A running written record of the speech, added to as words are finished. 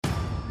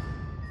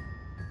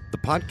The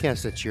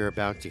podcast that you're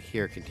about to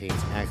hear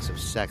contains acts of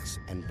sex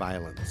and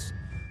violence.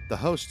 The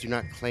hosts do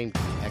not claim to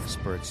be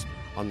experts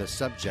on the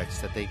subjects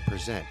that they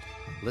present.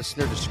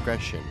 Listener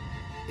discretion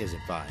is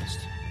advised.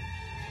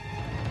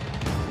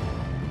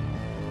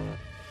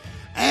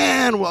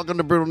 And welcome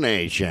to Brutal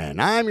Nation.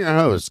 I'm your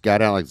host,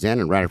 Scott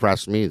Alexander, and right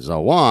across from me is the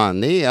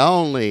one, the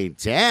only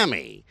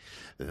Tammy,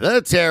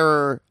 the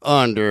Terror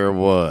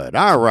Underwood.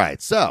 All right,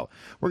 so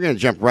we're going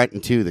to jump right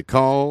into the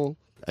call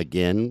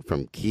again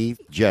from Keith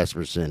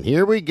Jesperson.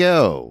 Here we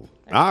go.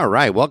 All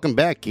right, welcome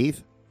back,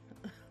 Keith.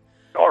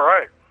 All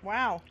right.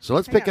 Wow. So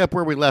let's pick up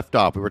where we left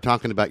off. We were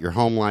talking about your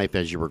home life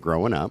as you were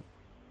growing up.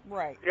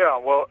 Right. Yeah,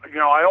 well,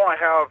 I only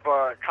have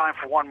time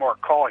for one more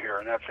call here,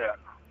 and that's it.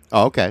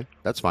 Oh, okay.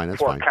 That's fine.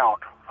 That's for fine. a count.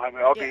 I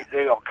mean,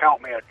 they'll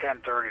count me at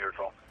 10:30 or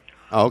so.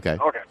 Oh, okay.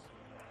 Okay.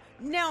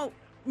 Now,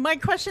 my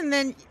question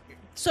then,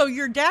 so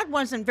your dad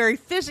wasn't very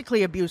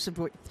physically abusive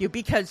with you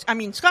because, I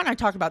mean, Scott and I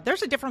talked about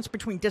there's a difference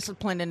between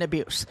discipline and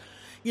abuse.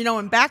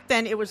 And back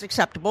then it was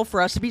acceptable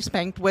for us to be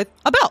spanked with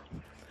a belt.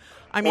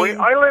 I mean,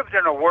 I lived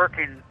in a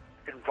working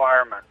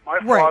environment. My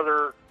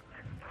father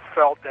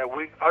felt that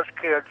us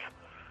kids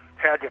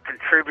had to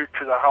contribute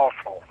to the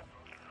household.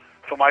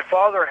 So my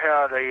father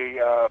had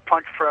a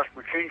punch press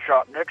machine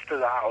shop next to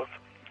the house.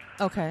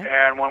 Okay.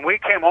 And when we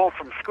came home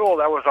from school,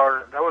 that was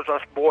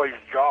us boys'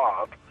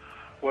 job,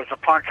 was to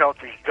punch out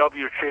these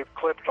W-shaped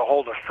clips to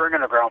hold a string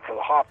in the ground for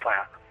the hot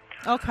plant.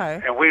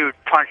 Okay. And we would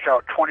punch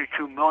out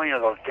 22 million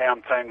of those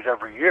damn things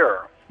every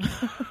year.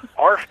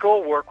 Our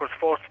school work was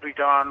supposed to be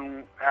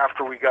done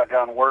after we got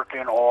done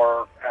working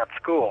or at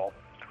school.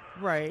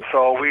 Right.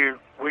 So we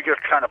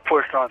just kind of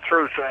pushed on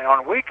through. So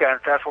on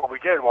weekends, that's what we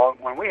did. Well,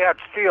 when we had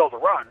steel to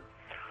run,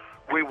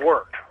 we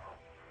worked.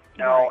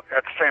 Now,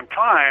 at the same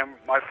time,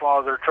 my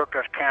father took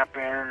us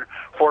camping,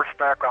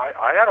 horseback.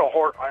 I had a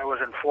horse. I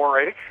was in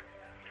 4-H.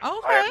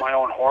 Okay. I had my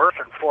own horse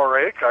in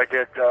 4-H. I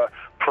did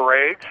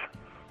parades.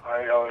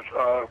 I was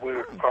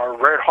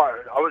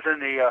in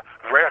the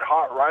Red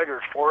Hot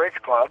Riders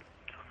 4-H Club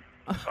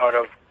out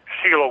of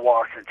Selah,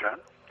 Washington.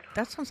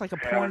 That sounds like a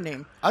porn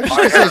name. I was just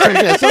going to say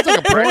something. It sounds like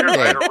a porn I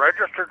had name. a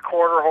registered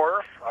quarter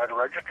horse.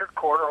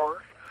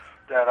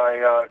 That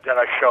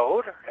I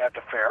showed at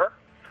the fair,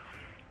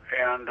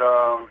 and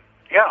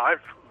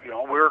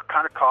we were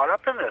kind of caught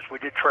up in this. We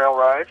did trail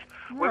rides.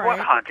 We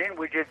went hunting.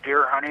 We did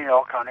deer hunting,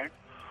 elk hunting,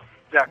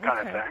 that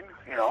kind of thing.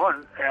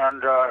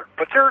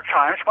 But there were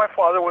times my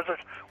father was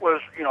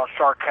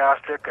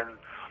sarcastic and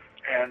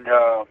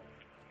I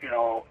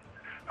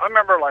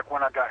remember like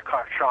when I got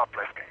caught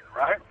shoplifting,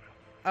 right?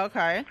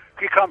 Okay.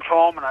 He comes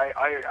home and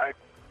I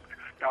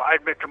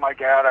admit to my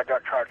dad I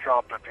got caught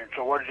shoplifting.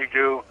 So what does he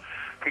do?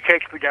 He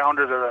takes me down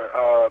to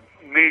the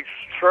Meads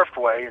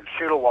Thriftway in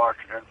Selah,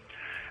 Washington,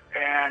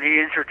 and he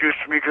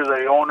introduced me to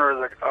the owner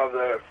of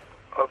the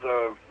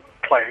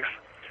place.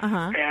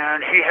 Uh-huh.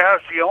 And he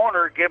has the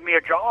owner give me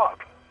a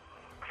job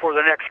for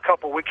the next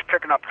couple of weeks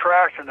picking up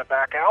trash in the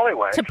back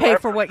alleyway. To pay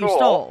for what you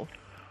stole.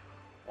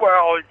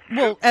 Well,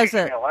 as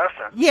teach me a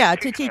lesson. Yeah,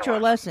 to teach you a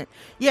lesson.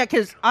 Yeah,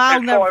 because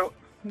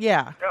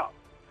Yeah.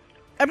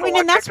 I mean,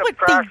 and that's what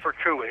trash for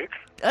 2 weeks.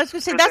 I was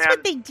going to say, that's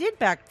what they did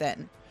back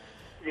then.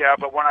 Yeah,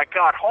 but when I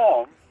got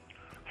home,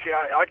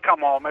 I'd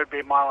come home, it'd be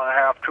a mile and a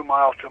half, 2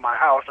 miles to my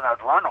house, and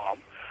I'd run home.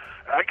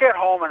 And I'd get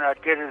home, and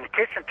I'd get to the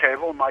kitchen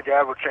table, and my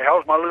dad would say,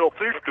 "How's my little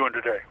thief doing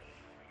today?"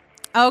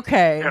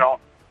 Okay.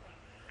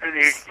 And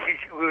he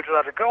would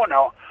let it go.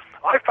 Now,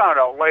 I found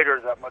out later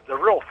that the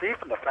real thief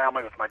in the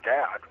family was my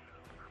dad.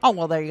 Oh,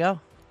 well, there you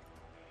go.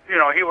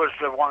 He was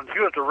the one, he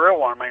was the real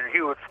one. I mean, he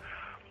was,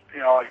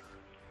 he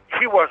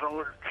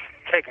wasn't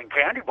taking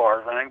candy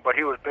bars or anything, but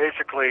he was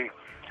basically,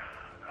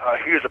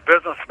 he was a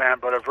businessman,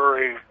 but a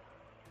very,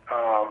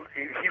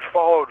 he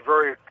followed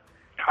very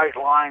tight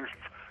lines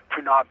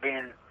to not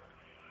being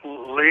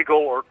legal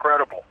or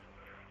credible.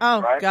 Oh,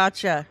 right?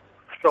 Gotcha.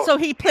 So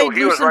he played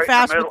loose and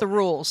fast with the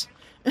rules.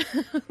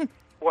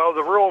 Well,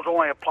 the rules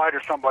only apply to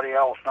somebody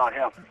else, not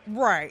him.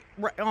 Right.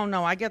 Oh,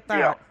 no, I get that.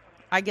 Yeah.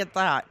 I get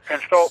that.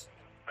 And so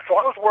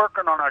I was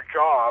working on a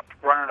job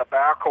running a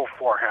backhoe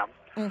for him,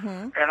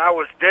 and I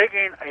was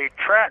digging a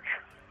trench,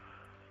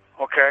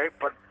 okay?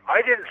 But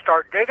I didn't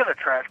start digging the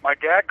trench. My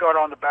dad got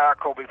on the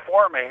backhoe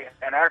before me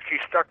and actually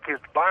stuck his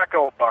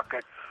backhoe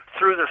bucket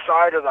through the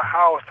side of the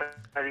house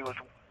that he was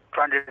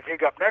trying to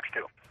dig up next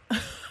to.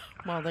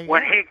 Well,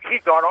 when he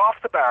got off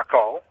the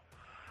backhoe,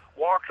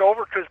 walked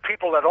over to the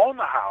people that own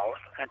the house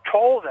and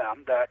told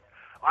them that,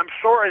 "I'm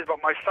sorry,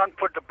 but my son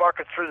put the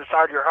bucket through the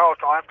side of your house.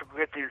 I'll have to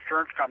get the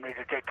insurance company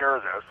to take care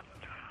of this."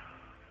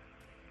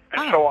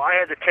 And so I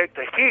had to take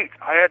the heat.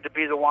 I had to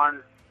be the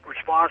one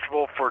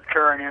responsible for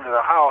tearing into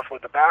the house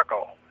with the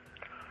backhoe.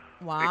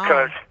 Wow.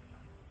 Because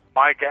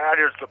my dad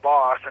is the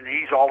boss, and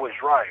he's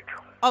always right.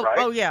 Oh, right?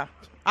 Oh, yeah.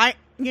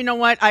 You know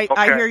what? I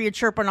hear you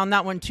chirping on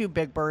that one too,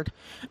 Big Bird.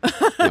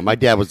 Yeah, my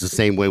dad was the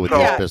same way with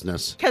his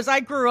business. Because I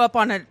grew up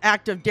on an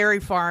active dairy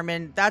farm,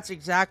 and that's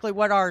exactly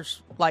what our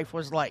life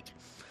was like.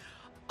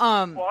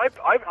 Well,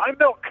 I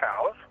milk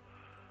cows.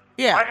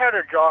 Yeah. I had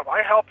a job.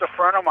 I helped a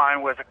friend of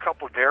mine with a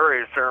couple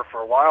dairies there for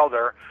a while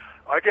there.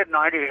 I did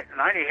 90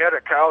 head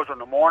of cows in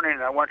the morning,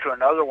 and I went to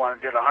another one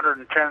and did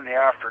 110 in the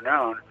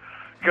afternoon,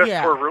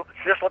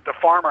 just let the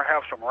farmer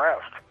have some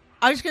rest.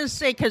 I was going to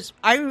say, because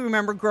I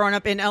remember growing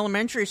up in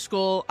elementary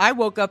school, I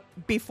woke up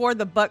before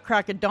the butt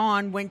crack of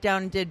dawn, went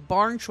down and did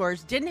barn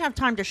chores, didn't have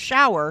time to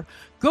shower,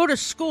 go to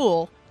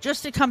school,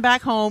 just to come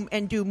back home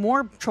and do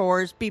more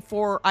chores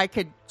before I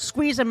could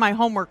squeeze in my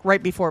homework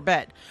right before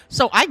bed.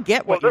 So I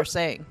get what you're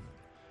saying.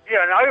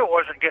 Yeah, and I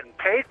wasn't getting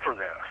paid for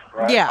this,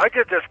 right? Yeah. I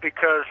did this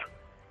because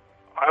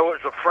I was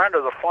a friend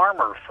of the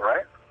farmers,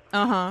 right?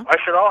 Uh-huh. I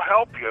said, I'll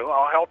help you.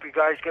 I'll help you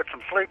guys get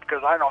some sleep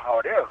because I know how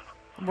it is.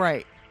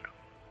 Right.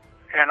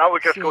 And I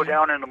would just go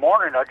down in the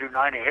morning. I'd do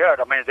 90 head.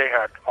 I mean, they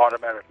had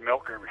automatic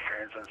milking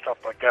machines and stuff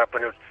like that,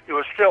 but it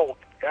was still,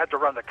 you had to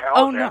run the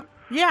cows in. No.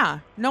 Yeah.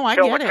 No, I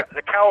get it.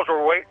 The cows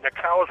were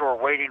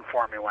waiting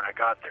for me when I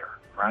got there,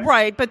 right?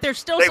 Right, but there's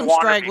still some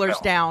stragglers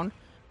down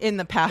in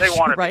the pasture, they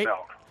wanted right? To be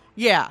milked.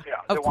 Yeah,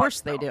 of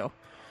course they do.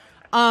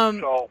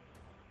 So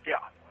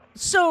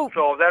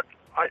that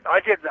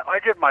I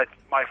did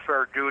my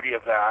fair duty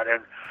of that,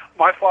 and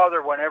my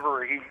father,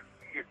 whenever he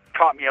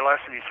taught me a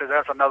lesson, he said,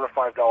 "That's another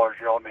 $5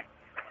 you owe me."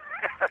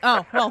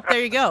 Oh, well, there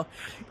you go.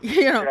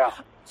 Yeah.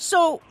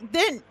 So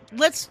then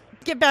let's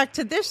get back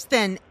to this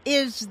then,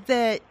 is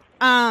that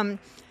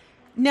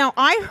now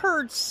I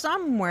heard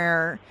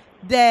somewhere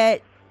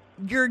that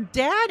your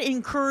dad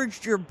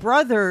encouraged your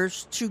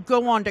brothers to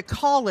go on to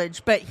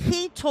college, but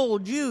he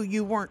told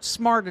you weren't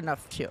smart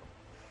enough to.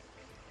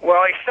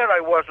 Well, he said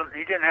I wasn't.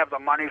 He didn't have the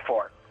money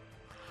for it.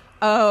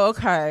 Oh,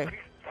 okay.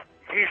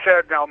 He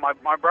said, now, my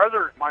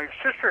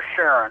sister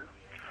Sharon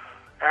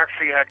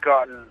actually had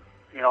gotten,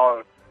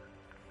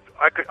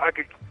 I could,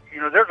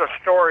 there's a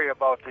story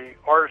about the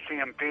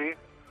RCMP.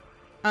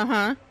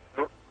 Uh-huh.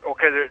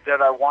 Okay,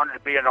 that I wanted to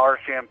be an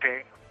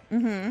RCMP.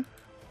 Mm-hmm.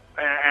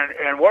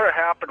 And what had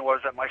happened was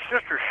that my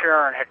sister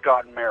Sharon had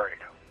gotten married,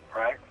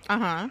 right?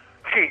 Uh-huh.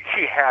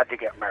 She had to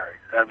get married.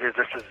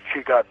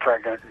 She got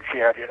pregnant, and she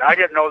had to. I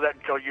didn't know that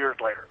until years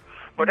later.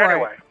 But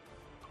anyway,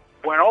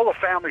 when all the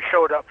family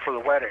showed up for the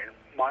wedding,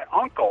 my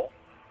uncle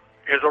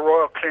is a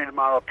Royal Canadian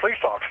Mounted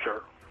Police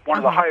officer, one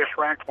of the highest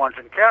ranked ones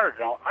in Canada.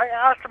 Now, I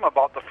asked him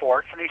about the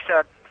force, and he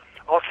said,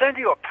 "I'll send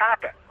you a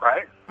packet,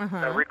 right?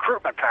 A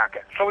recruitment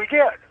packet." So he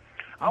did.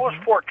 I was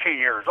 14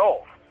 years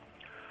old.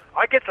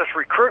 I get this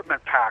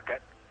recruitment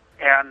packet,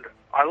 and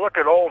I look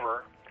it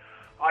over.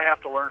 I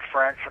have to learn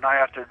French, and I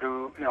have to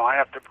do, I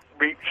have to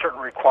meet certain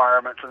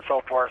requirements and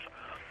so forth.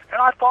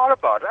 And I thought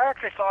about it. I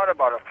actually thought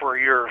about it for a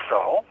year or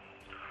so.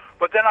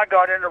 But then I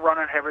got into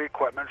running heavy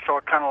equipment, so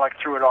it kind of like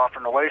threw it off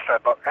on the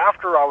wayside. But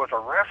after I was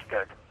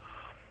arrested,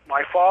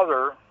 my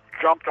father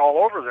jumped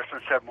all over this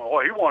and said, well,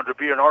 he wanted to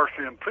be an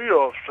RCMP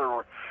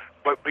officer,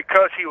 but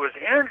because he was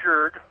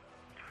injured,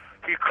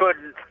 he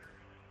couldn't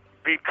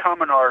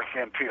become an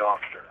RCMP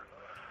officer.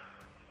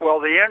 Well,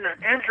 the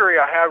injury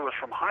I had was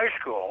from high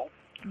school,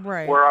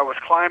 where I was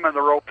climbing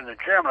the rope in the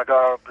gym. I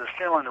got up the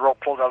ceiling, the rope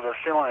pulled out of the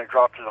ceiling, and it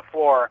dropped to the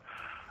floor,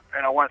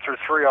 and I went through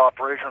 3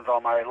 operations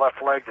on my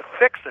left leg to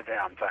fix the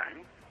damn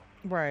thing.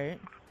 Right.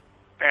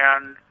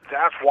 And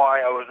that's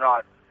why I was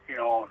not,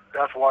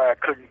 that's why I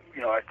couldn't,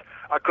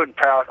 I couldn't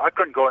pass. I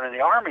couldn't go into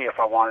the Army if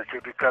I wanted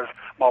to because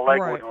my leg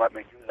wouldn't let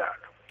me do that.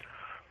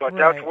 But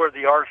that's where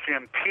the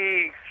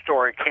RCMP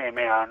story came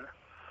in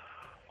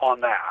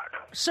on that.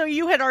 So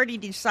you had already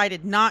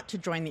decided not to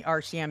join the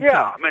RCMP?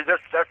 Yeah, I mean,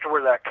 that's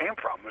where that came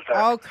from. Was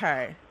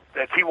that,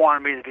 that he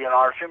wanted me to be an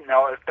RCMP.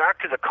 Now,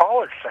 back to the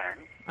college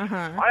thing,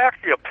 I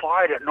actually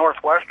applied at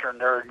Northwestern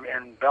there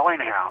in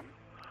Bellingham.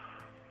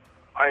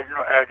 I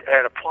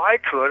had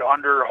applied to it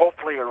under,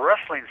 hopefully, a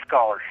wrestling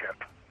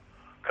scholarship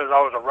because I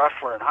was a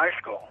wrestler in high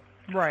school.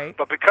 Right.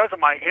 But because of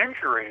my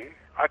injury,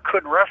 I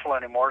couldn't wrestle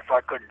anymore, so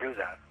I couldn't do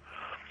that.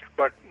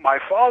 But my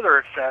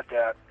father had said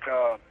that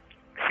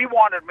he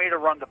wanted me to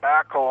run the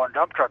backhoe and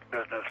dump truck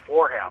business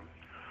for him.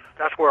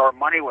 That's where our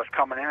money was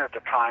coming in at the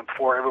time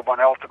for everyone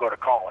else to go to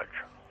college.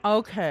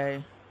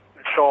 Okay.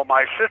 So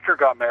my sister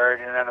got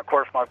married, and then, of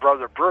course, my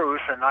brother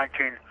Bruce,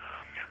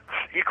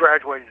 he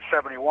graduated in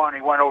 71.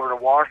 He went over to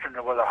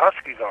Washington where the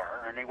Huskies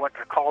are, and he went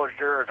to college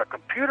there as a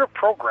computer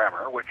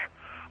programmer, which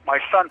my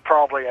son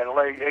probably at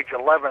age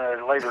 11 at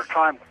a later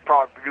time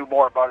probably knew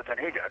more about it than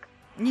he did.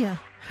 Yeah.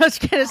 I was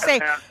going to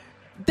say,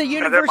 the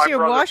University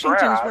of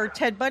Washington is where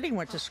Ted Bundy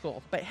went to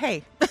school, but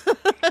hey.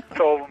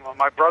 So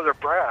my brother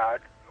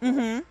Brad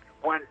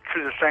went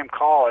to the same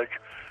college,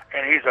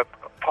 and he's a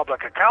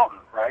public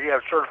accountant, right? He's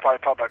a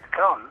certified public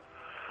accountant.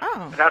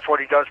 Oh. And that's what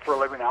he does for a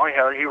living now.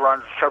 He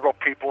runs several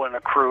people in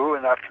a crew,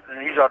 and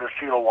he's out of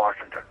Seattle,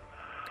 Washington.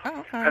 Oh,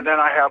 okay. And then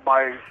I have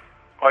my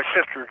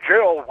sister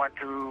Jill went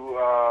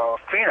to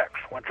Phoenix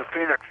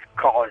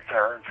College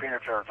there in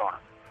Phoenix, Arizona.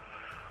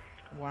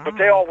 Wow. But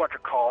they all went to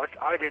college.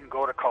 I didn't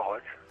go to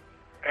college.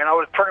 And I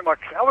was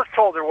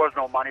told there was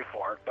no money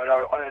for it, but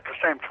at the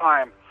same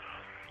time,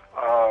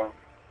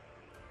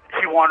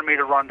 he wanted me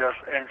to run this,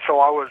 and so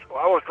I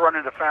was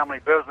running the family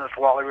business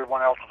while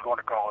everyone else was going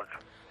to college.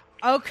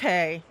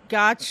 Okay,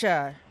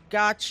 gotcha.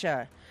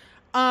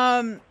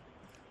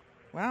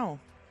 Wow,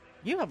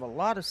 you have a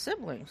lot of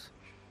siblings.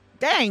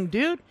 Dang,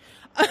 dude.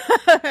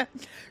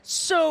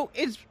 So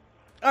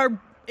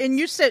and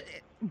you said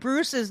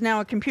Bruce is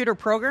now a computer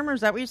programmer.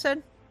 Is that what you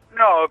said?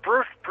 No,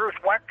 Bruce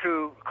went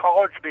to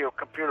college to be a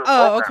computer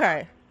Oh,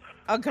 programmer.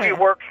 okay. He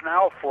works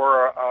now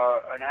for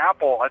an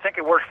Apple. I think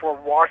he works for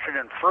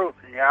Washington Fruit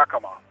in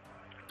Yakima.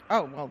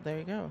 Oh, well, there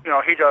you go.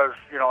 He does.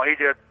 He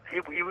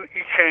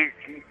changed.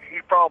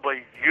 He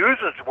probably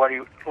uses what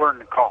he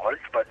learned in college,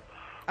 but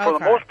for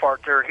the most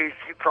part,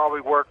 he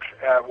probably works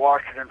at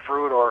Washington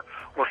Fruit or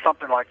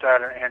something like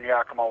that in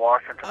Yakima,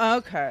 Washington.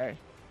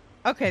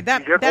 Okay,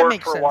 that he did that work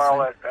makes for a sense.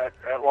 while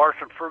at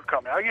Larson Fruit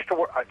Company. I used to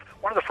work.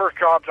 One of the first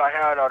jobs I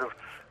had out of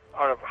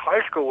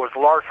high school was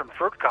Larson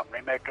Fruit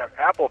Company, making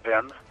apple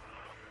bins,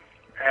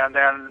 and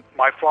then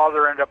my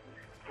father ended up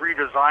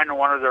redesigning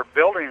one of their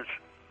buildings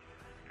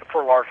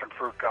for Larson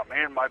Fruit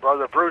Company, and my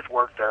brother Bruce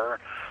worked there.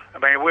 I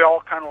mean, we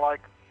all kind of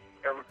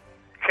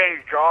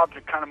changed jobs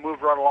and kind of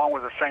moved right along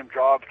with the same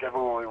jobs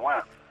everywhere we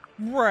went.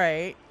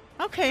 Right.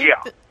 Okay.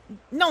 Yeah.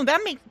 No,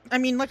 that makes. I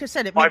mean, like I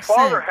said, it My makes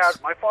father sense.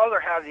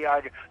 had the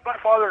idea. My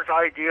father's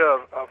idea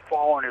of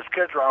following his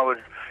kids around was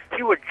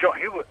he would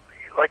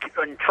like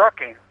in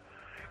trucking.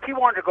 He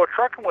wanted to go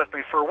trucking with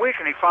me for a week,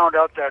 and he found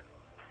out that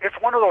it's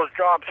one of those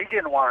jobs he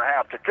didn't want to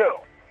have to do.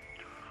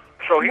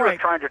 So he was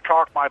trying to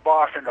talk my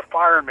boss into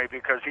firing me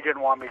because he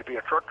didn't want me to be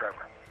a truck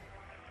driver.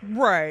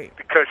 Right.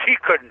 Because he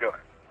couldn't do it.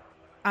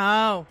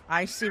 Oh,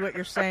 I see what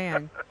you're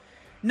saying.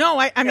 No,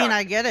 I mean,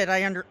 I get it.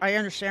 I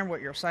understand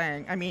what you're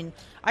saying. I mean,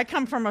 I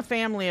come from a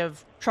family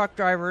of truck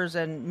drivers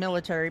and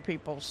military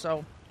people,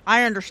 so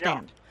I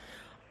understand.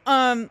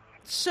 Yeah.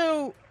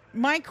 So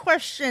my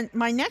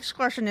next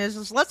question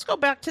is let's go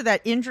back to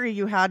that injury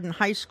you had in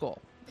high school,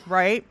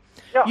 right?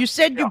 Yeah. You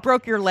said you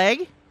broke your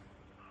leg?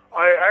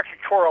 I actually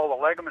tore all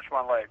the ligaments in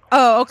my leg.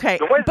 Oh, okay.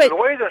 The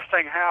way this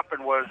thing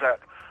happened was that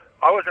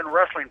I was in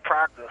wrestling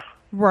practice.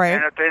 Right.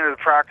 And at the end of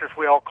the practice,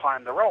 we all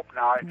climbed the rope.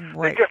 Now,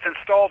 they just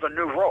installed a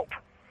new rope.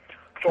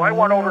 So I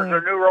went over to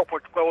the new rope,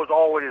 which goes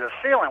all the way to the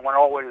ceiling, went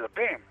all the way to the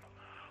beam.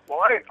 Well,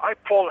 I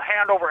pulled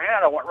hand over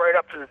hand. I went right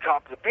up to the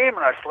top of the beam,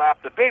 and I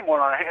slapped the beam. When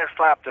I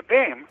slapped the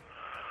beam,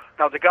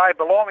 now the guy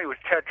below me was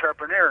Ted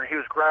Trepanier, and he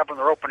was grabbing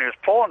the rope and he was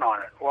pulling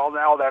on it. Well,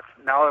 now that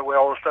we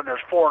all of a sudden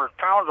there's 400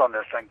 pounds on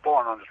this thing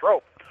pulling on this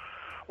rope.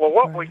 Well,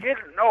 what we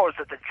didn't know is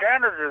that the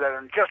janitor that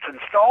had just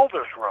installed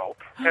this rope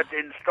had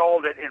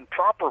installed it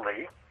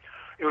improperly.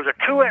 It was a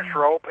 2-inch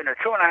rope and a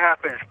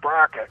 2.5-inch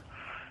bracket.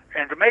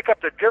 And to make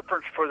up the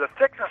difference for the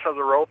thickness of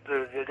the rope,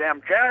 the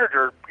damn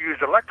janitor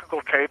used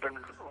electrical tape and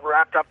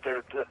wrapped up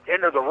the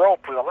end of the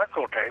rope with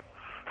electrical tape.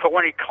 So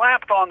when he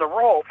clamped on the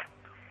rope,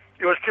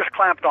 it was just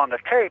clamped on the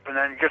tape, and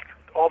then just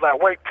all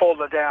that weight pulled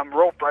the damn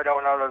rope right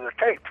out of the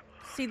tape.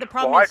 See, the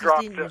problem I is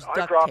dropped tape.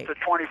 the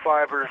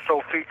 25 or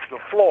so feet to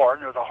the floor,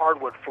 and there was a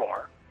hardwood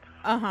floor.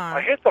 Uh-huh.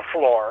 I hit the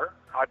floor.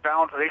 I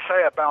bounced. They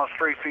say I bounced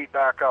 3 feet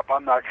back up.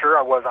 I'm not sure.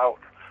 I was out.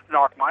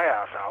 Knocked my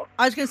ass out.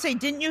 I was going to say,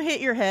 didn't you hit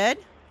your head?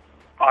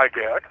 I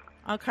did.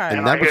 Okay.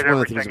 And that I was hit one of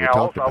the things everything we else.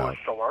 talked I about. was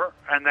sore.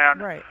 And then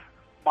Right.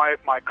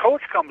 my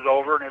coach comes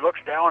over and he looks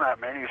down at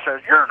me and he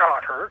says, "You're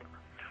not hurt."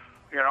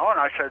 And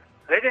I said,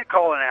 "They didn't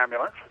call an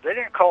ambulance. They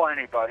didn't call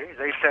anybody.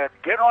 They said,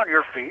 get on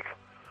your feet."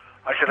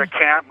 I said, "I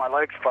can't. My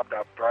leg's fucked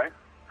up," right?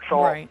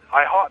 So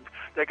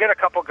they get a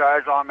couple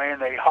guys on me and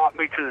they hop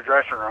me to the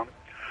dressing room.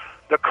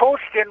 The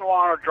coach didn't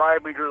want to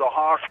drive me to the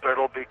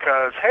hospital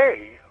because,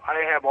 hey, I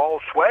have all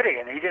sweaty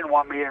and he didn't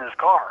want me in his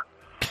car.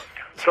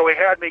 So he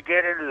had me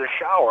get into the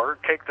shower,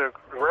 take the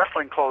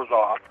wrestling clothes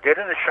off, get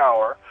in the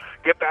shower,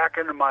 get back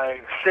into my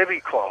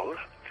civvy clothes.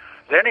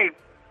 Then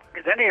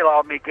he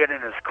allowed me to get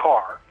in his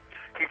car.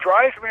 He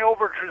drives me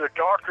over to the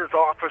doctor's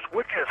office,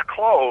 which is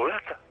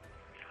closed,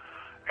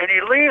 and he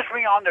leaves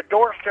me on the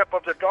doorstep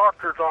of the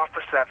doctor's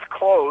office that's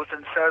closed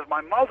and says,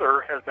 "My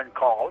mother has been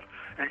called,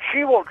 and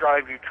she will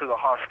drive you to the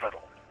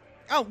hospital."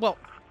 Oh, well.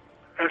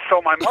 And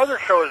so my mother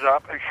shows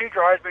up, and she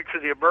drives me to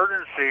the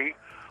emergency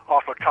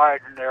off of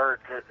Titan there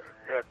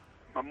at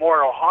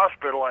Memorial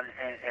Hospital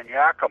in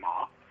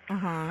Yakima.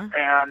 Uh-huh.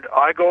 And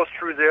I go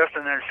through this,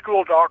 and then a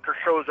school doctor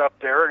shows up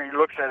there, and he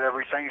looks at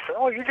everything. He says,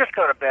 "Oh, you just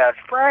got a bad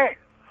sprain."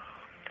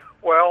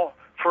 Well,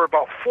 for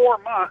about 4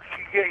 months,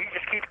 he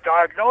just keeps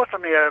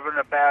diagnosing me having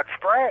a bad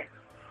sprain.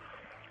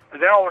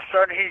 And then all of a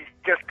sudden, he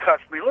just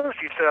cuts me loose.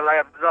 He said, "I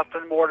have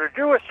nothing more to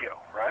do with you,"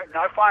 right? And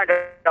I find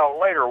out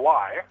later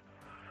why.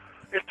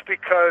 It's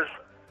because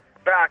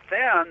back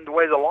then, the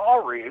way the law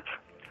reads,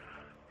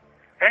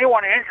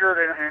 anyone injured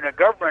in a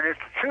government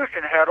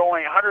institution had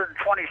only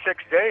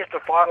 126 days to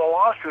file a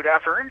lawsuit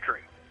after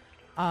injury.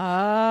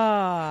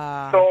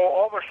 Ah. So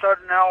all of a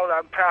sudden now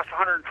I'm past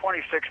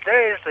 126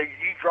 days,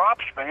 he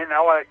drops me, and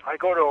now I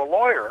go to a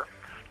lawyer,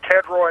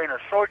 Ted Roy and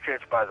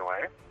Associates, by the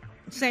way.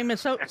 Same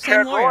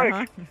Ted lawyer, Roy,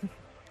 huh?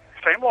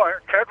 Same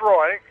lawyer. Ted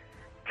Roy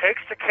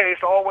takes the case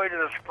all the way to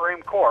the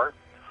Supreme Court,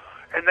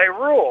 and they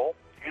rule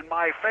in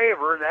my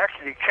favor, and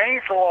actually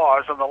change the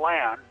laws of the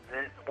land,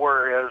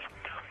 whereas,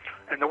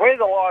 and the way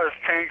the law has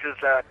changed is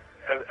that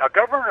a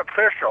government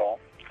official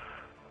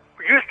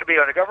used to be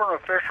a government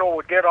official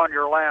would get on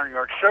your land,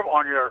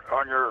 on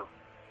your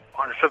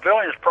on a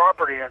civilian's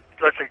property and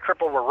let's say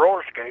trip over a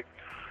roller skate,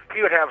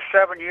 he would have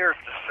 7 years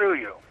to sue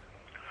you.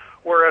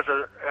 Whereas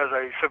as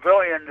a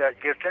civilian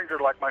that gets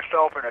injured like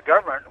myself in a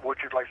government,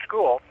 which is like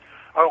school,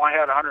 I only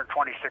had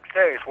 126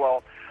 days.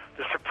 Well,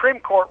 the Supreme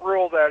Court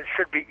ruled that it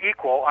should be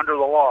equal under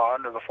the law,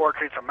 under the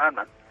 14th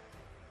Amendment.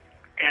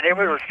 And if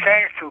it was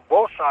changed to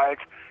both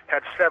sides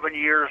had 7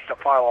 years to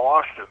file a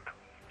lawsuit.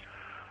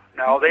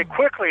 Now, the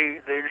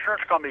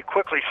insurance company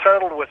quickly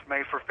settled with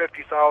me for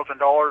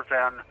 $50,000,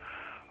 and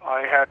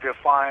I had to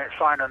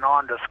sign a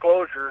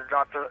non-disclosure,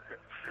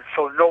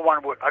 so no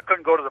one would. I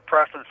couldn't go to the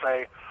press and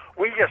say,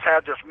 we just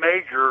had this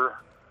major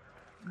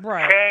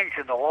change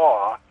in the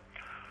law,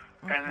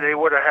 and they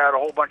would have had a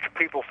whole bunch of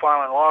people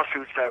filing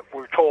lawsuits that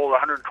were told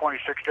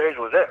 126 days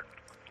was it.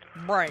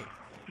 Right.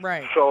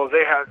 So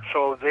they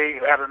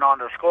had a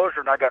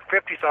non-disclosure, and I got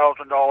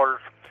 $50,000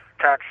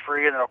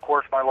 tax-free, and then of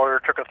course my lawyer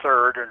took a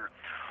third, and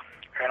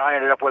I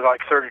ended up with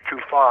like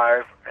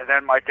 $32,500, and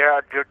then my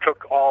dad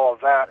took all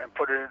of that and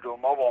put it into a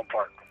mobile home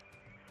park.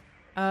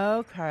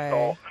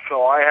 Okay.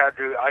 So I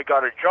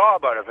got a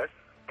job out of it,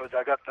 but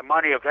I got the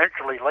money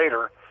eventually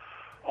later,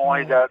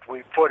 only that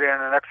we put in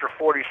an extra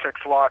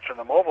 46 lots in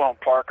the mobile home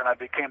park, and I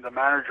became the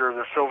manager of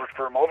the Silver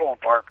Spur Mobile Home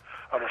Park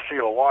out of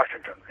Seattle,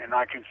 Washington in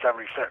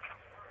 1976.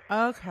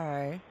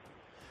 Okay.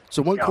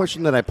 So one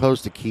question that I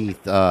posed to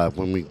Keith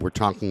when we were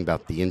talking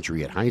about the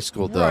injury at high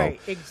school, though,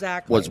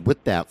 was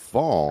with that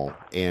fall,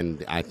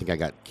 and I think I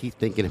got Keith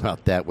thinking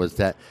about that, was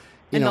that,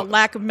 the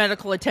lack of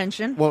medical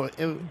attention. Well,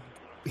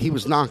 he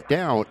was knocked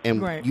out,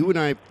 and you and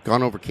I have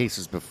gone over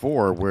cases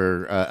before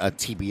where a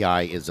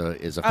TBI is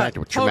a factor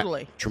with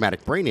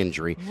traumatic brain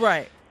injury.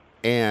 Right.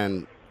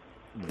 And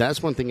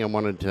that's one thing I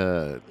wanted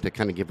to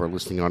kind of give our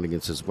listening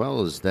audience as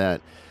well, is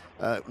that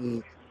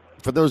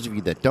for those of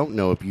you that don't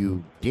know, if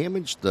you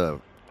damage the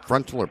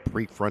frontal or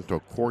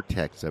prefrontal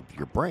cortex of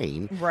your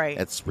brain,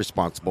 that's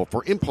responsible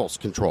for impulse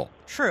control.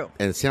 True.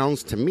 And it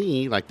sounds to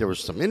me like there was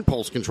some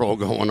impulse control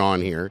going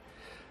on here,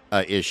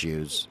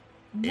 issues.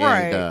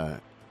 Right.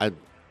 And I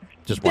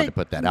just wanted to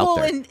put that out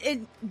there.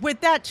 And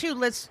with that too,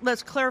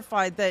 let's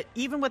clarify that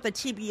even with the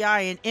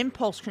TBI and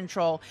impulse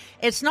control,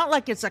 it's not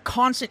like it's a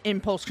constant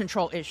impulse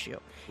control issue.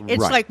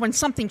 It's like when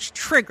something's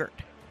triggered,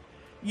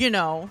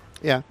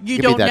 Yeah,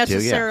 you don't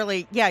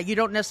necessarily. You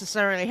don't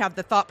necessarily have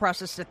the thought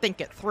process to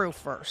think it through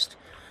first.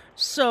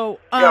 So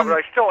but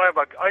I still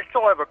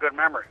have a good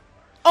memory.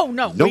 Oh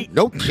no,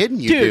 no kidding,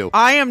 you dude, do.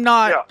 I am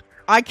not. Yeah.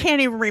 I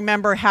can't even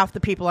remember half the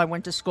people I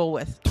went to school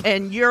with,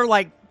 and you're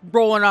like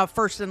rolling off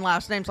first and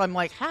last names. I'm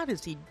like, how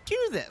does he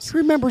do this? He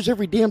remembers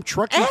every damn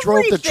truck he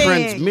drove, the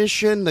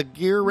transmission, the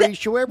gear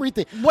ratio,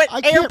 everything. What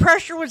air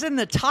pressure was in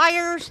the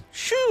tires?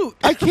 Shoot.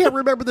 I can't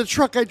remember the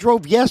truck I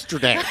drove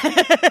yesterday,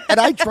 and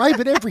I drive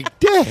it every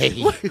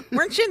day.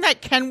 Weren't you in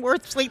that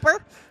Kenworth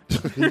sleeper?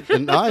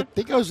 No, I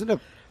think I was in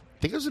a.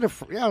 I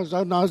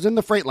was in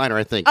the Freightliner,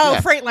 I think. Oh, yeah.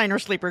 Freightliner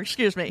sleeper.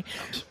 Excuse me.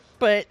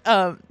 But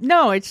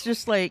no, it's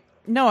just like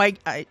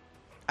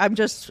I'm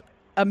just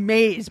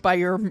amazed by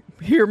your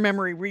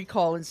memory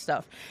recall and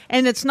stuff.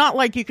 And it's not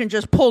like you can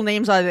just pull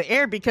names out of the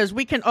air, because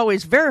we can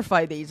always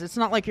verify these. It's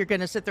not like you're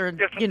going to sit there and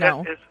that's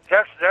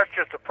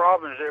just the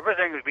problem, is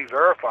everything is be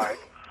verified.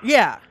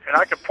 Yeah. And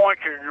I can point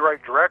you in the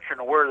right direction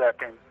of where that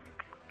can,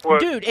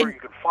 where you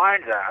can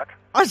find that.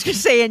 I was going to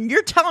say, and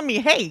you're telling me,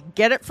 hey,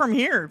 get it from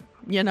here,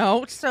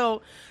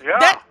 So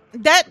yeah.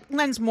 that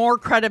lends more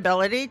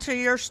credibility to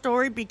your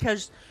story,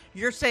 because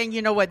you're saying,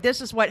 you know what,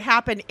 this is what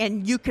happened,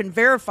 and you can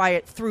verify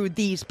it through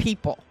these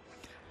people,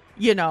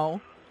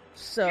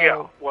 So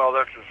yeah, well,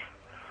 that's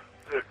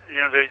just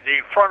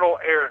the frontal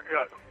air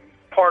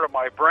part of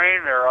my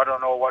brain there. I don't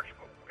know what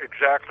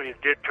exactly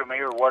it did to me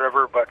or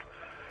whatever, but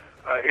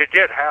it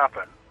did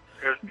happen.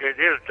 It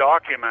is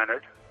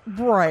documented.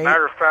 Right.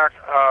 Matter of fact,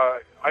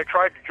 I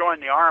tried to join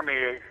the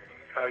Army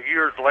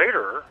years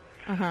later,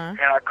 and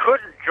I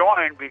couldn't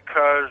join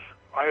because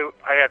I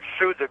had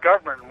sued the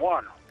government and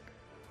won.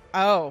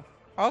 Oh,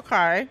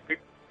 okay.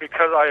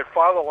 Because I had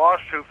filed a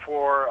lawsuit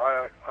for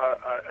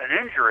an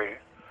injury.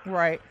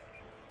 Right.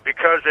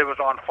 Because it was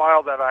on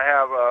file that I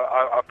have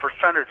a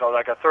percentage of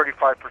like a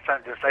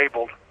 35%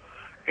 disabled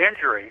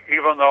injury,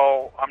 even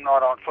though I'm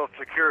not on Social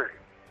Security.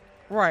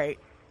 Right.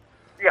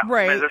 Yeah.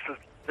 Right. I mean,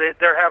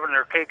 they're having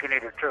their cake and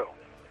eat it too.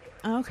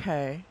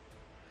 Okay.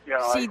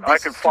 See, I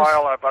can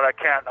file it, but I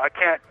can't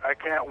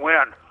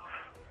win.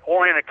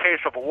 Only in a case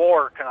of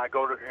war can I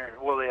go to.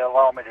 Will they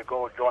allow me to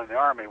go join the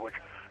Army? Which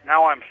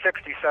now I'm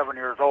 67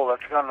 years old.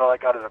 That's kind of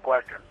like out of the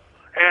question.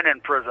 And in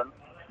prison.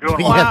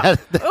 Wow.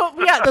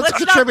 That's a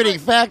contributing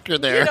factor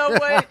there. You know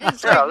what?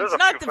 It's, it's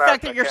not the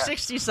fact that you're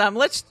 60-some.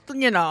 It's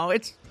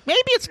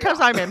because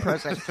I'm in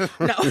prison.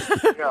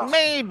 No,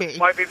 maybe.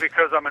 Might be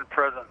because I'm in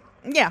prison.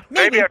 Yeah,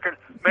 maybe.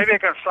 Maybe I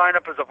can sign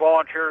up as a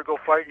volunteer to go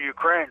fight in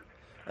Ukraine.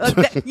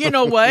 You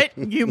know what?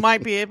 You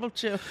might be able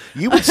to.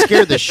 You would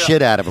scare the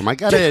shit out of him. I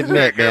got to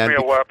admit, man. Give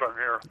me a weapon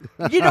here.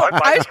 I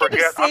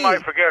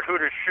might forget who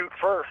to shoot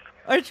first.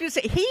 I was going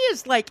to say, he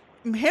is like,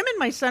 him and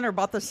my son are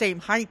about the same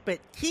height, but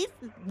he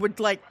would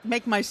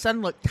make my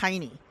son look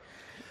tiny.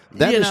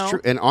 That is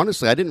true. And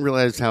honestly, I didn't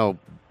realize how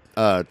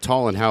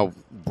tall and how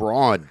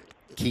broad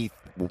Keith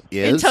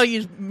is. Until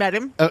you met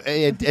him.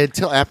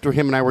 Until after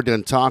him and I were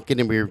done talking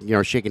and we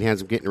were shaking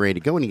hands and getting ready to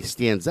go, and he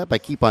stands up. I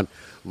keep on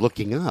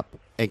looking up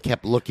and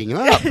kept looking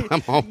up.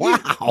 I'm all,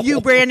 wow. You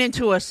ran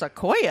into a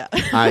sequoia.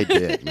 I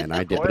did, man.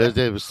 I did. But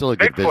it was still a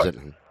good visit.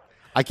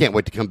 I can't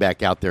wait to come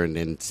back out there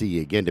and see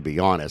you again, to be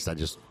honest. I'm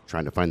just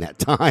trying to find that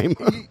time.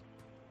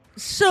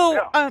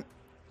 So, blah,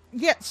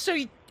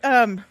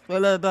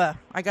 blah, blah.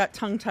 I got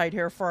tongue-tied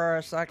here for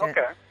a second.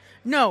 Okay.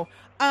 No.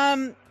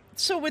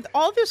 So with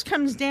all this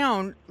comes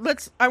down,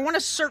 I want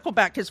to circle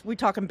back because we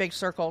talk in big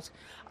circles.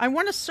 I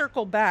want to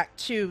circle back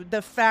to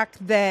the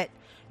fact that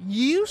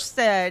you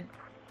said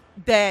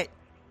that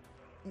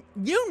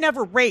you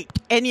never raped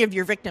any of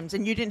your victims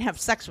and you didn't have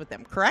sex with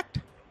them, correct?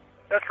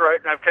 That's right,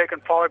 and I've taken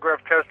polygraph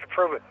tests to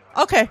prove it.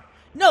 Okay.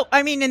 No,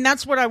 I mean, and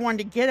that's what I wanted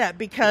to get at,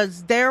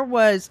 because there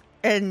was,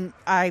 and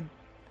I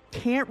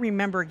can't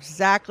remember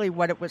exactly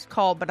what it was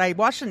called, but I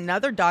watched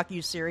another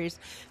docuseries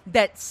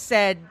that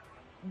said,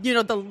 you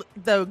know,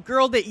 the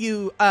girl that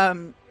you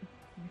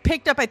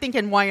picked up, I think,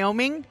 in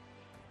Wyoming.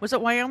 Was it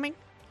Wyoming?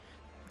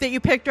 That you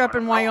picked her up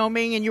in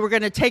Wyoming and you were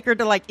going to take her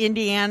to, like,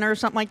 Indiana or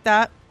something like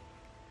that?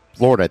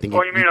 Florida, I think.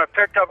 Oh, you mean I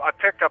picked up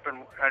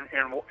in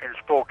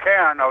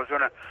Spokane. I was going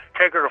to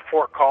take her to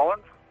Fort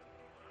Collins.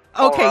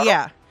 Okay, Colorado.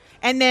 yeah.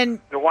 And then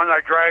The one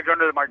I dragged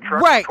under my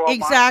truck. right, for 12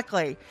 months.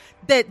 exactly.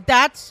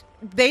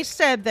 They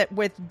said that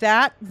with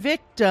that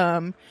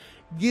victim,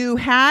 you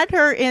had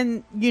her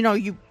in, you know,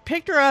 you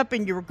picked her up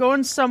and you were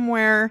going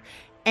somewhere,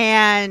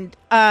 and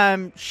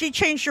she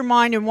changed her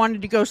mind and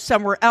wanted to go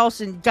somewhere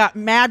else and got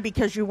mad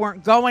because you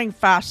weren't going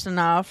fast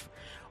enough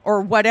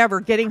or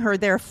whatever, getting her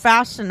there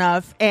fast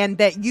enough, and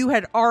that you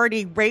had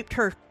already raped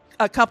her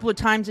a couple of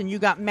times and you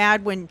got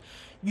mad when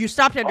you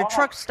stopped at a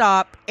truck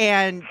stop.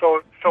 And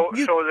So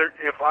that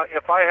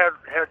if I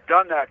had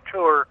done that to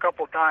her a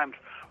couple of times,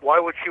 why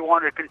would she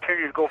want to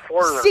continue to go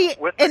further? see,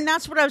 with me? and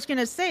that's what I was going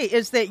to say,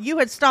 is that you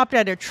had stopped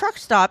at a truck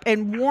stop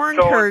and warned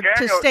So her on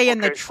to stay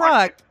in the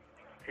truck.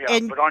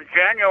 But on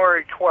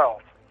January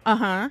 12th,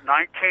 Uh-huh.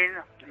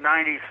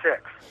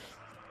 1996,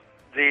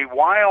 the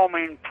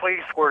Wyoming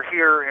police were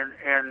here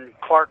in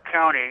Clark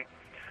County,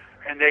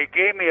 and they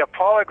gave me a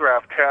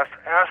polygraph test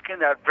asking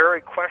that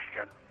very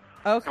question,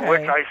 in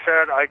which Okay. I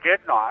said I did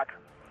not,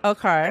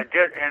 Okay.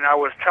 and I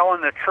was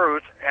telling the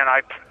truth, and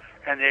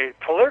the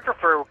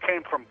polygrapher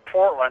came from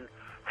Portland,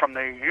 from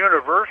the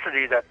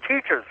university that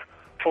teaches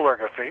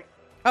polygraphy,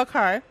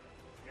 Okay.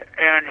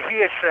 and he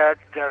had said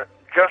that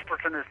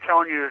Jesperson is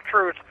telling you the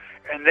truth,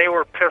 and they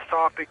were pissed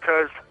off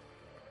because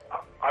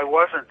I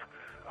wasn't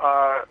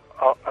a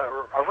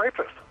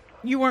rapist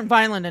You weren't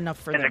violent enough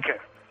for in the them.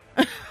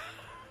 case.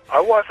 I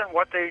wasn't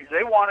what they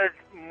wanted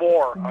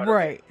more. Out of me.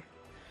 Right.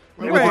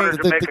 They Right.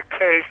 wanted to make a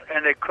case,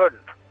 and they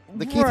couldn't.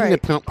 The key thing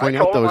to point I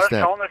out, told though, them I is was that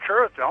telling the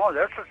truth. No,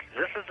 this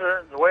is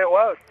the way it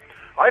was.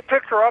 I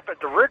picked her up at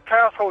the Ridge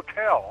Pass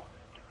Hotel,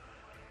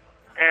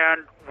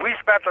 and we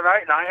spent the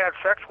night, and I had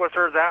sex with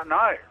her that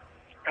night.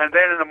 And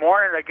then in the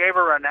morning, I gave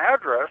her an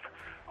address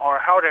or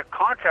how to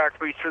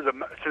contact me through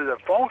the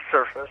phone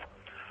service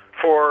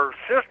for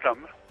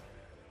systems,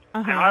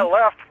 and I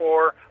left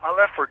for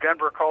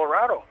Denver,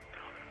 Colorado.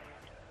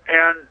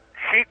 And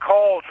she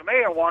calls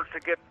me and wants to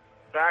get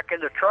back in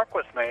the truck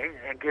with me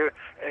and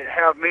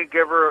have me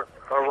give her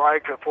a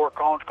ride to Fort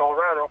Collins,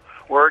 Colorado,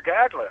 where her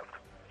dad lived.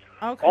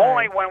 Okay.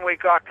 Only when we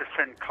got to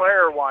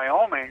Sinclair,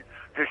 Wyoming,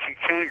 did she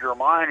change her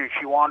mind and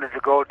she wanted to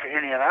go to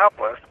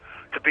Indianapolis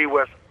to be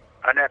with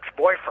an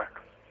ex-boyfriend.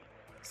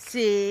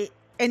 See,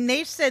 and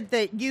they said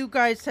that you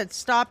guys had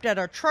stopped at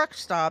a truck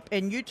stop,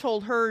 and you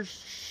told her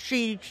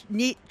she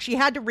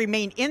had to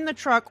remain in the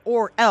truck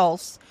or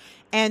else.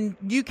 And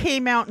you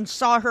came out and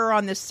saw her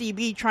on the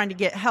CB trying to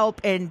get help,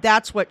 and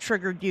that's what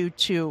triggered you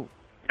to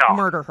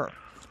murder her.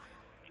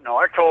 No,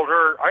 I told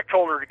her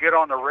to get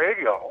on the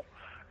radio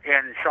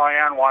in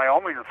Cheyenne,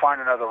 Wyoming, and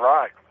find another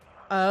ride.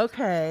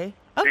 Okay.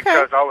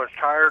 Because I was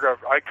tired of.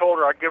 I told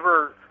her I'd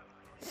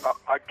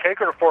take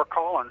her to Fort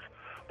Collins,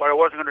 but I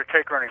wasn't going to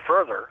take her any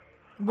further.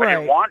 Right. I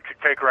didn't want to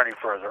take her any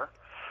further,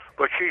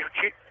 but she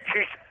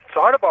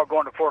thought about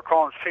going to Fort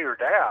Collins to see her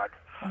dad.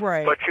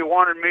 Right. But she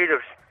wanted me to.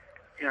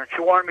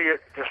 She wanted me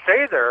to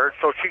stay there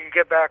so she could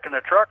get back in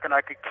the truck and I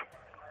could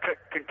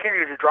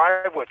continue to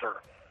drive with her.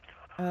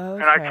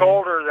 Okay. And I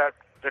told her that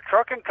the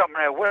trucking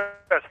company with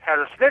us had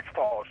a snitch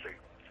policy.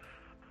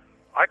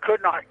 I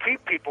could not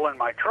keep people in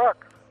my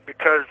truck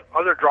because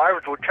other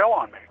drivers would tell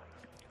on me.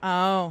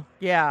 Oh,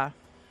 yeah.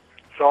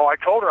 So I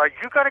told her,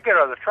 you got to get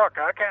out of the truck.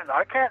 I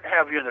can't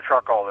have you in the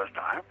truck all this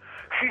time.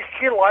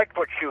 She liked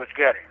what she was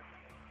getting.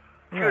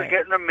 She was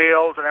getting the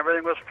meals and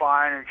everything was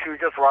fine, and she was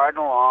just riding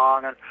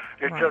along, and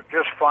it's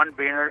just fun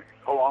being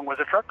along with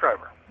the truck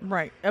driver.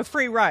 Right, a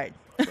free ride.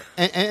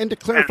 And to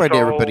clarify to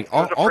everybody,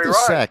 all the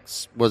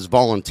sex was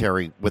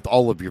voluntary with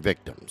all of your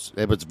victims.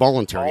 It was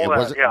voluntary. All it that,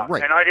 wasn't yeah.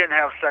 right. And I didn't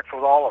have sex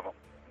with all of them.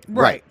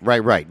 Right.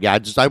 Yeah,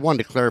 I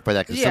wanted to clarify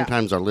that because Yeah.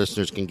 sometimes our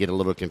listeners can get a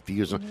little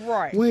confused.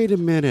 Right. Wait a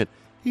minute.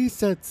 he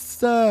said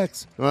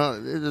sex. Well,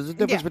 there's a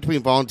difference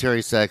between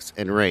voluntary sex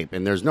and rape,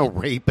 and there's no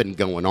raping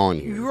going on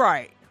here.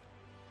 Right.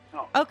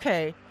 No.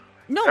 Okay.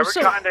 No, Every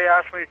time they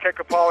ask me to take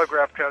a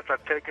polygraph test,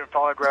 I've taken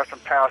polygraphs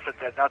and passed it.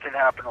 That nothing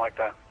happened like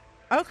that.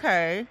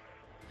 Okay.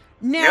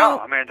 Now,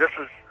 Yeah, I mean, this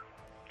is.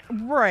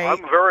 right.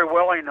 I'm very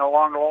willing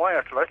along the way.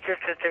 So let's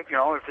just take,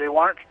 if they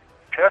want to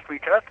test me,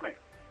 test me.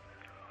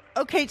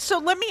 Okay, so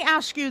let me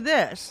ask you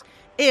this.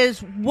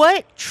 Is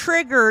what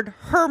triggered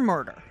her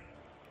murder?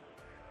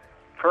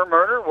 Her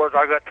murder was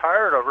I got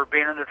tired of her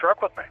being in the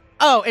truck with me.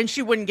 Oh, and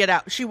she wouldn't get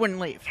out. She wouldn't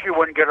leave. She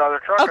wouldn't get out of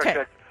the truck. Okay. I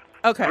said,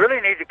 Okay. you really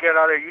need to get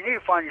out of. You need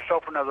to find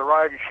yourself another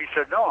ride. And she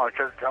said, no. I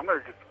said, I'm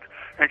going to.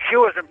 And she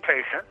was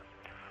impatient.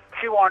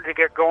 She wanted to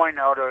get going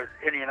out of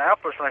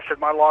Indianapolis, and I said,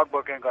 my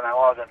logbook ain't going to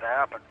allow that to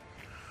happen.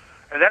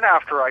 And then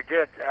after I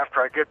did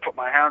put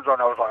my hands on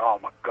it, I was like, oh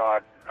my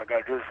God, I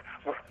got to do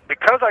this.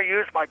 Because I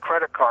used my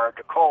credit card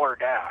to call her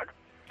dad.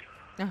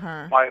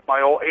 Uh-huh.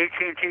 My old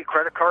AT&T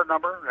credit card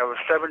number, that was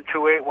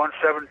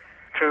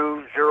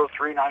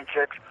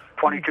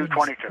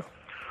 728-172-0396-2222.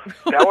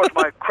 That was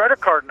my credit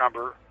card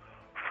number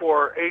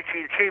for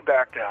AT&T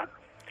back then.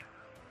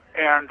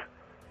 And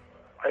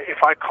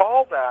if I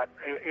called that,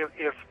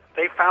 if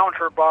they found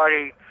her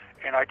body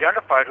and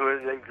identified who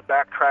it is, they could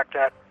backtrack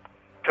that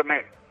to me.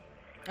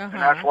 Uh-huh.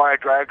 And that's why I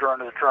dragged her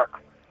under the truck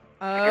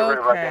to get rid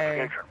of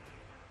identification.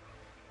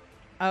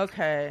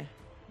 Okay.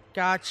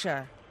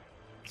 Gotcha.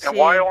 And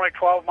why only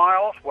 12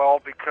 miles? Well,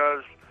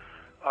 because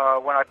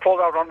when I pulled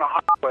out on the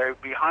highway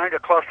behind a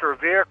cluster of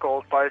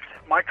vehicles,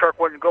 my truck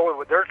wouldn't go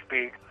with their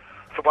speed.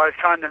 So by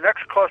the time the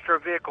next cluster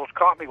of vehicles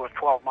caught me was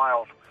 12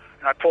 miles.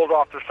 And I pulled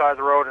off the side of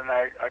the road, and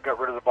I got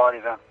rid of the body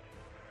then.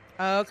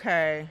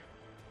 Okay.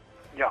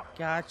 Yeah.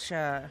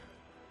 Gotcha.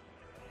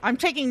 I'm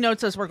taking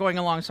notes as we're going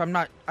along,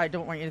 so I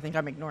don't want you to think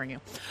I'm ignoring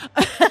you.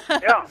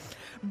 Yeah.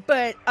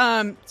 But,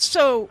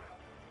 so,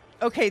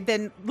 okay,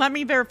 then let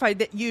me verify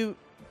that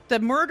the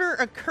murder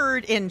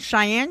occurred in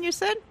Cheyenne, you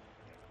said?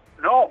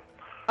 No.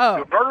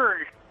 Oh.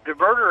 The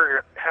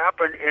murder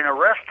happened in a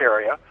rest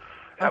area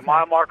at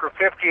mile marker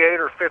 58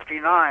 or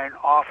 59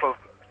 off of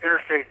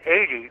Interstate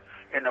 80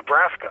 in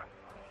Nebraska.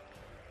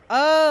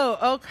 Oh,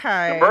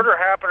 okay. The murder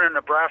happened in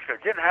Nebraska.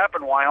 It didn't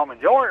happen in Wyoming.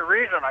 The only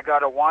reason I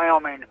got a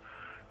Wyoming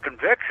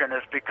conviction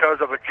is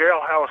because of a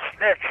jailhouse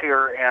snitch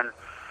here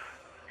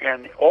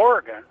in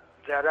Oregon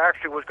that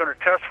actually was going to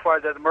testify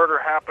that the murder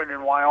happened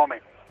in Wyoming.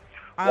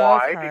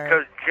 Why? Okay.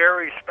 Because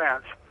Jerry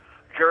Spence,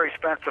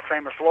 the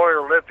famous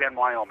lawyer, lived in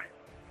Wyoming.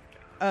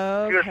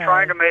 Okay. He was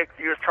trying to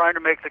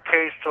make the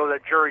case so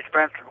that Jerry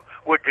Spence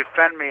would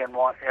defend me in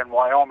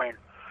Wyoming.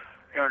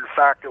 And in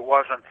fact, it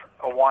wasn't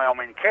a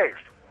Wyoming case.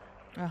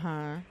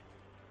 Uh-huh.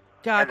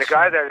 Gotcha. And the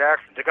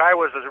guy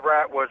was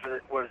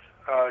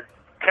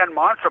 10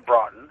 Mansa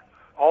Broughton,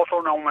 also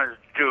known as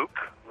Duke,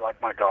 like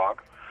my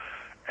dog,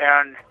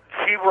 and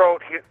he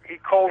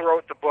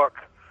co-wrote the book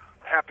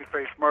Happy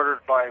Face Murders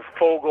by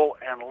Fogel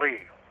and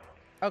Lee.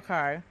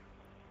 Okay.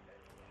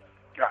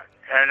 Right,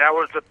 and that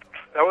was the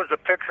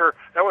picture.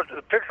 That was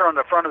the picture on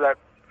the front of that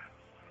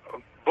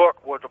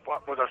book was a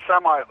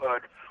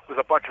semi-hood with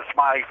a bunch of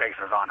smiley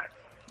faces on it.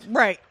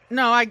 Right.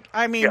 No,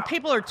 I mean,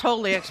 people are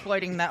totally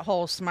exploiting that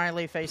whole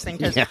smiley face thing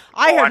because Yeah.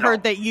 I had I know.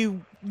 heard that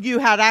you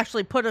had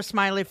actually put a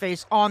smiley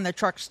face on the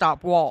truck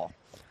stop wall.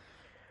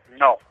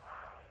 No,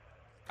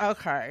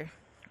 Okay.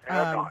 I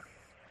have not.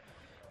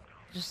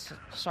 Just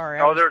sorry.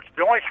 No, the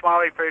only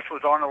smiley face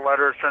was on a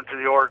letter sent to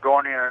the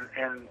Oregonian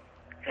in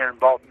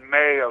about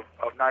May of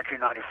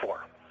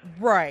 1994.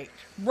 Right.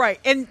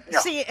 And Yeah.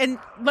 see, and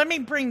let me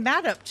bring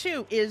that up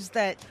too, is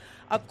that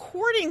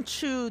according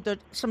to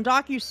some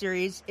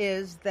docuseries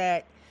is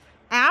that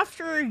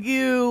after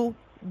you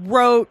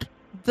wrote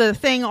the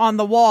thing on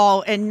the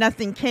wall and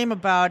nothing came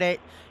about it,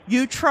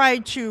 you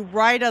tried to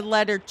write a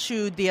letter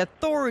to the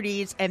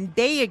authorities and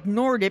they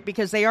ignored it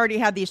because they already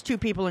had these two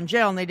people in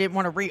jail and they didn't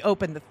want to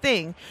reopen the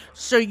thing.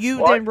 So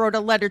you then wrote a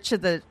letter to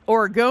the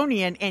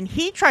Oregonian and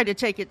he tried to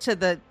take it to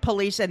the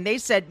police and they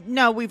said,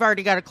 no, we've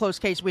already got a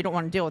closed case. We don't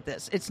want to deal with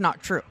this. It's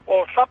not true.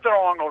 Well, something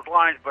along those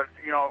lines, but,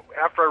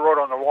 after I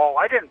wrote on the wall,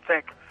 I didn't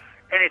think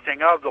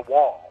anything of the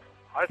wall.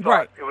 I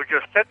thought it would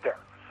just sit there.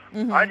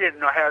 Mm-hmm. I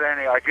didn't have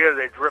any idea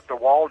they'd rip the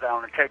wall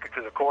down and take it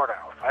to the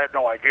courthouse. I had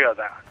no idea of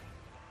that.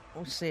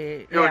 We'll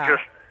see. It was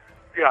just,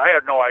 I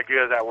had no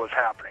idea that was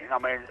happening. I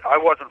mean, I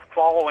wasn't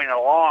following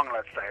along,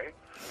 let's say.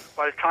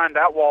 By the time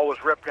that wall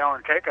was ripped down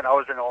and taken, I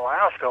was in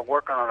Alaska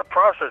working on a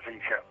processing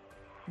ship.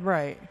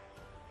 Right.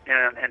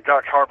 In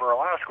Dutch Harbor,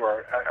 Alaska,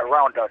 or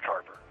around Dutch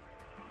Harbor.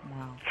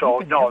 Wow. So,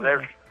 no,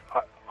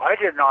 I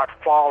did not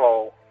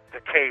follow the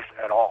case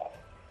at all.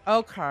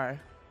 Okay.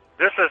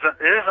 It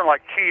isn't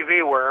like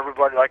TV where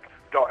everybody, like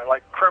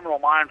Criminal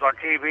Minds on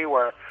TV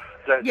where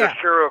the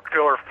serial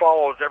killer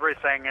follows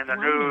everything in the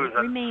news.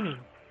 1 minute remaining.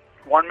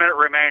 1 minute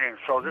remaining.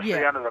 So this is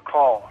the end of the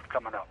call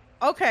coming up.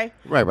 Okay.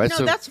 Right. No,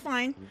 So that's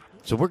fine.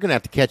 So we're gonna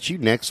have to catch you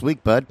next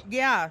week, bud.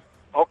 Yeah.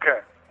 Okay.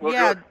 We'll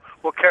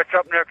catch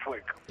up next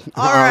week.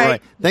 All right.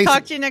 Thanks.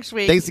 Talk to you next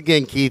week. Thanks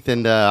again, Keith,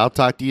 and I'll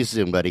talk to you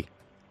soon, buddy.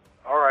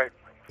 All right.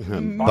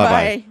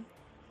 Bye-bye.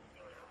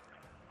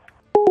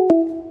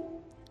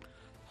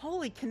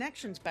 Holy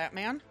connections,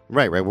 Batman.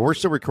 Right. Well, we're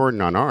still recording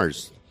on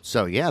ours.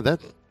 So, yeah,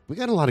 we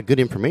got a lot of good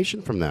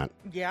information from that.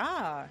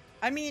 Yeah.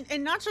 I mean,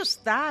 and not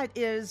just that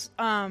is,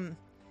 I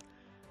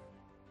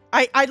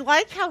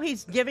like how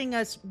he's giving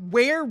us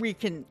where we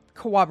can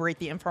corroborate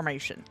the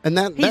information. And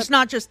he's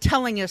not just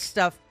telling us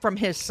stuff from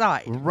his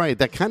side. Right.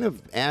 That kind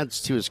of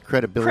adds to his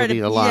credibility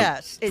a lot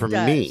yes, it for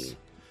does. me.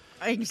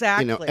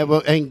 Exactly.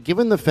 And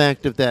given the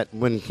fact of that,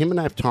 when him and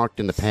I have talked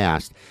in the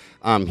past,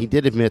 he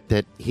did admit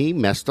that he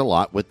messed a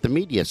lot with the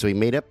media. So he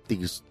made up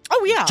these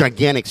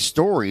gigantic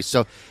stories.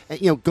 So,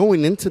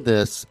 going into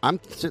this, I'm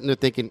sitting there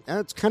thinking,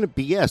 it's kind of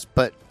BS,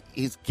 but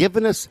he's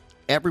given us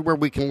everywhere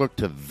we can look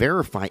to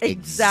verify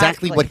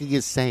exactly what he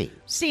is saying.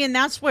 See, and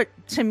that's what,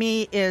 to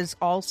me,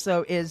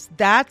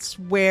 that's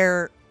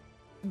why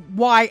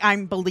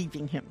I'm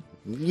believing him.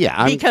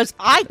 Yeah. Because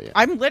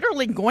I'm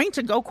literally going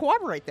to go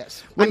corroborate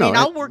this. Well,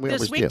 I'll work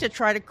this week to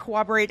try to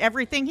corroborate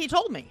everything he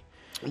told me.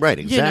 Right,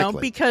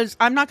 exactly. Because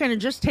I'm not going to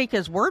just take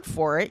his word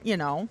for it,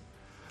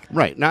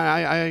 Right. No,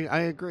 I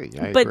agree.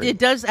 But it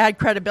does add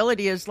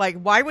credibility. Is like,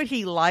 why would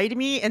he lie to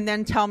me and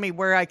then tell me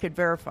where I could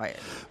verify it?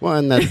 Well,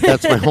 and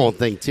that's my whole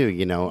thing, too,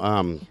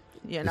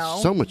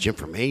 So much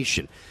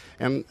information.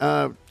 And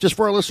just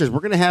for our listeners, we're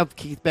going to have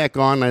Keith back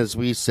on, as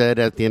we said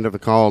at the end of the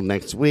call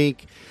next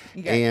week.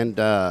 Okay. And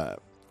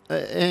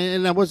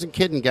I wasn't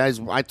kidding,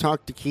 guys. I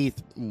talk to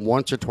Keith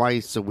once or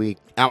twice a week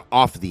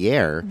off the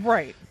air.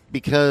 Right.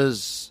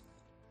 Because,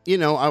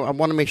 I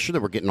want to make sure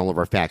that we're getting all of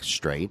our facts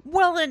straight.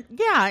 Well, and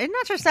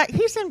not just that.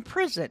 He's in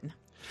prison.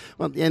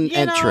 Well, and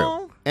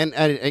true. And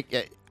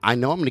I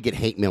know I'm going to get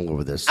hate mail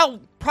over this.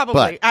 Oh,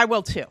 probably. I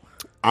will, too.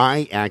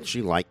 I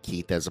actually like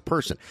Keith as a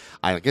person.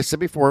 Like I said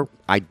before,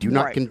 I do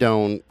not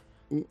condone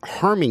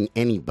harming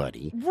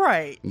anybody.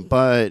 Right.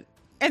 But...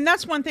 And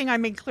that's one thing I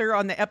made clear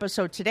on the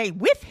episode today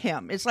with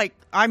him. It's like,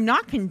 I'm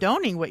not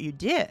condoning what you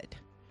did,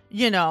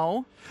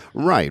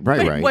 Right.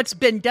 But what's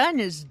been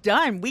done is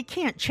done. We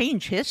can't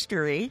change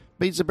history.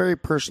 But he's a very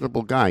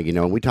personable guy,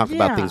 and we talk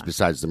about things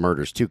besides the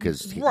murders, too,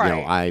 because,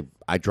 I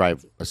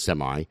drive a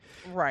semi.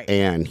 Right.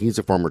 And he's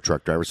a former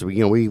truck driver, so, we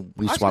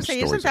swap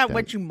stories. Isn't that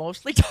what you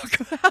mostly talk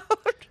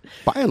about?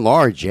 By and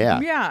large, yeah.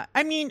 Yeah.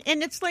 I mean,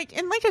 and it's like,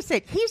 and like I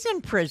said, he's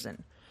in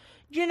prison.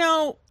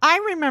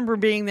 I remember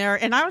being there,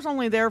 and I was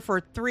only there for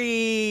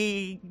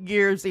 3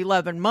 years,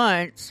 11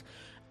 months.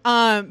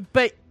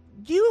 But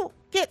you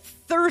get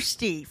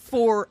thirsty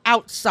for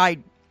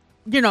outside,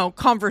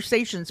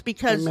 conversations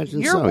because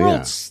your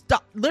world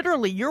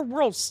literally your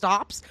world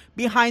stops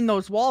behind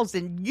those walls,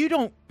 and you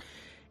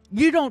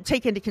don't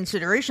take into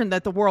consideration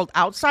that the world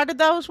outside of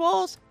those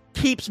walls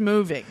keeps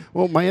moving.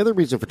 Well, my other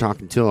reason for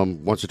talking to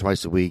him once or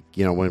twice a week,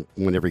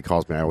 whenever he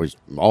calls me, I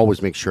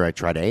always make sure I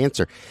try to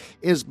answer,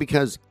 is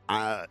because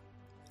I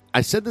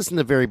said this in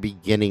the very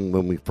beginning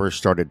when we first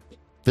started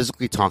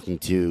physically talking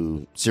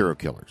to serial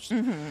killers,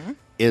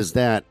 is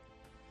that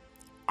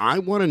I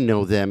want to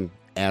know them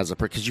as a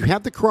person, because you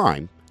have the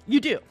crime. You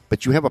do.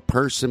 But you have a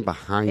person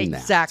behind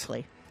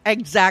that.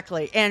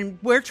 Exactly. And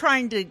we're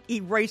trying to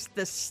erase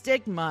the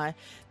stigma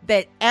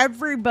that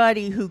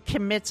everybody who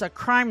commits a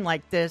crime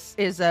like this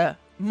is a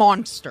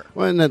monster.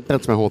 Well, and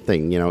that's my whole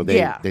thing.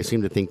 They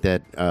seem to think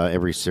that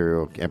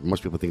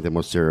most people think that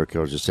most serial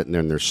killers are sitting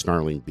there and they're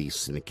snarling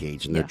beasts in a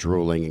cage and they're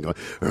drooling and going,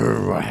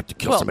 I have to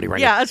kill somebody right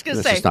now. Yeah, I was going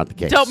to say, that's not the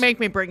case. Don't make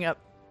me bring up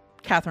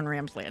Catherine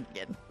Ramsland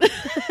again.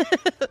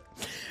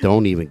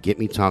 Don't even get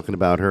me talking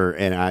about her,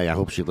 and I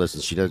hope she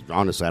listens. She does.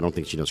 Honestly, I don't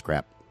think she knows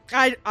crap.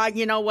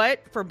 You know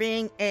what? For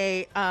being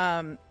a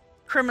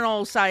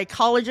criminal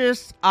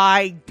psychologist,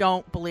 I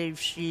don't believe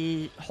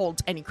she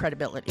holds any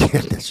credibility.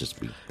 That's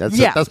just me.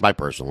 That's my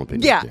personal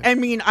opinion. Yeah, I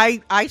mean,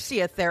 I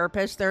see a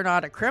therapist. They're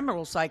not a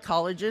criminal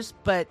psychologist,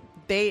 but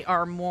they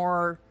are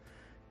more.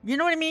 You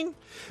know what I mean?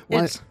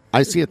 Well,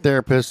 I see a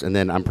therapist, and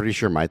then I'm pretty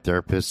sure my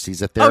therapist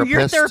sees a therapist. Oh,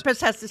 your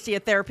therapist has to see a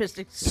therapist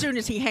as soon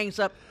as he hangs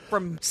up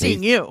from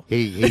seeing you.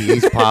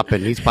 He's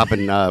popping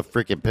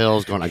freaking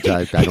pills. Going, he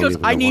goes,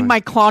 I need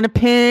my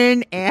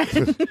Klonopin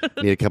and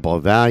need a couple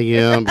of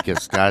Valium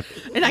because Scott.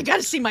 And I got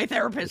to see my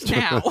therapist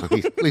now.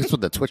 At least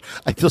with the twitch,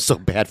 I feel so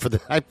bad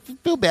I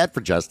feel bad for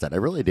Justin. I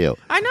really do.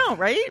 I know,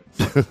 right?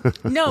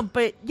 No,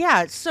 but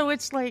yeah. So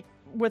it's like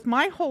with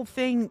my whole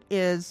thing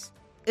is.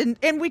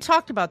 And we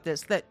talked about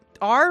this, that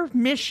our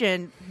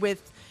mission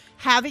with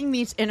having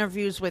these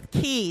interviews with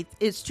Keith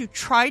is to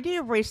try to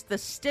erase the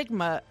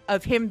stigma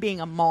of him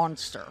being a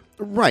monster.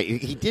 Right.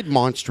 He did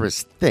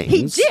monstrous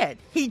things.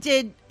 He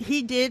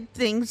did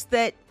things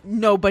that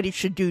nobody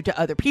should do to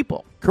other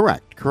people.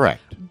 Correct.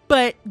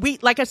 But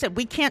like I said,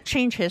 we can't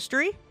change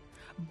history,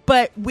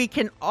 but we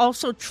can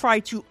also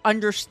try to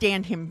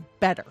understand him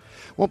better.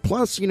 Well,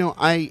 plus,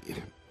 okay,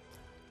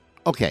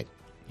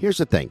 here's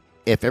the thing.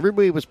 If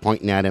everybody was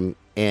pointing at him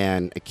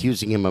and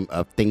accusing him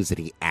of things that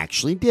he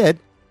actually did,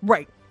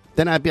 right,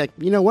 then I'd be like,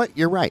 you know what?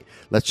 You're right.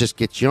 Let's just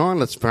get you on.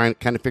 Let's try and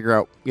kind of figure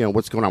out,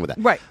 what's going on with that.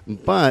 Right.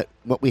 But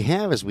what we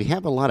have is a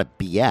lot of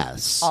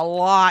BS.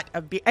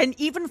 And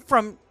even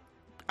from,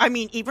 I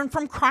mean, even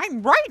from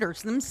crime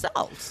writers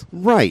themselves.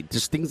 Right,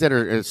 just things that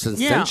are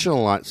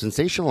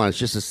sensationalized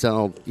just to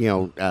sell,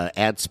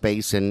 ad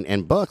space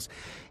and books.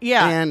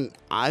 Yeah. And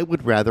I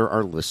would rather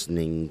our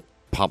listening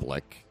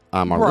public,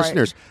 our Right.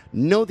 listeners,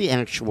 know the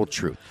actual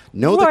truth,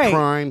 know Right. the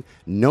crime,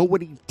 know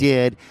what he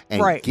did,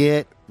 and Right.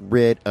 get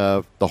rid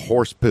of the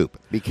horse poop.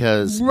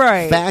 Because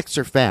Right. facts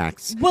are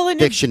facts, Well, and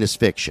fiction is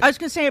fiction. I was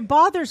going to say, it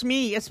bothers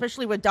me,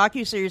 especially with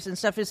docuseries and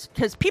stuff, is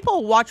because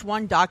people watch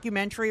one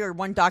documentary or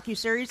one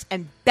docuseries,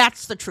 and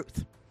that's the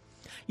truth.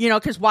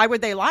 Because why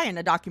would they lie in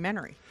a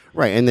documentary?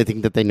 Right, and they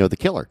think that they know the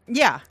killer.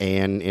 Yeah.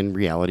 And in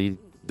reality,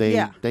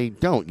 they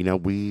don't.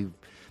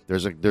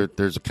 There's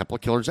a couple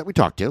of killers that we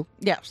talked to,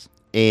 Yes.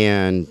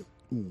 and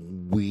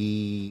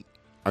we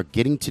are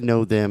getting to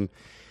know them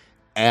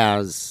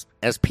as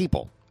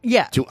people.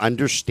 Yeah. To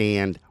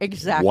understand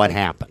Exactly. what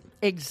happened.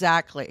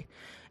 Exactly.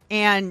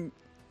 And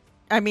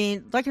I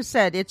mean, like I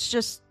said, it's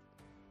just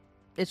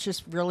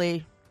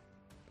really,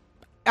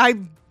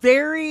 I'm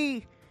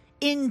very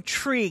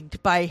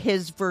intrigued by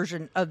his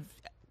version of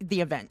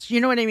the events.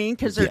 You know what I mean?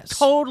 Because they're Yes.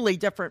 totally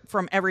different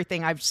from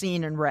everything I've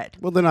seen and read.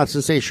 Well, they're not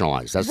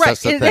sensationalized. That's Right.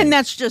 the And thing.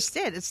 that's just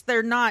it.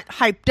 They're not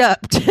hyped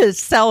up to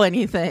sell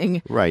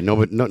anything. Right.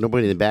 Nobody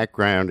in the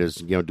background is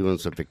doing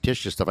some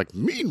fictitious stuff like,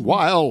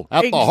 meanwhile,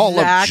 at the Hall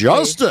of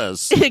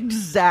Justice.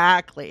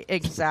 Exactly.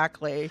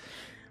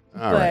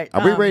 All right.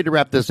 Are we ready to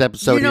wrap this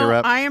episode here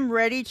up? I am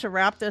ready to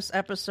wrap this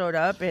episode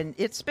up, and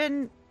it's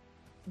been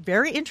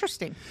very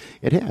interesting.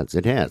 It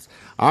has.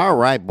 All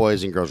right,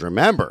 boys and girls.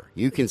 Remember,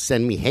 you can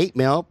send me hate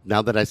mail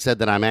now that I said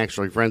that I'm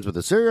actually friends with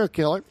a serial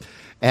killer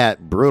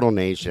at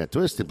brutalnation at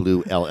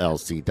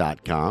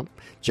twistedbluellc.com.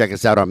 Check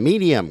us out on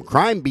Medium,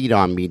 Crime Beat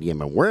on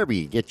Medium, and wherever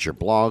you get your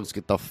blogs.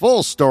 Get the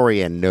full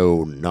story and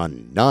none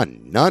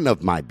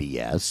of my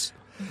BS.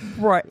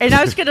 Right. And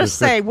I was going to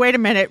say, wait a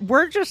minute.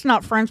 We're just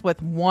not friends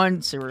with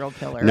one serial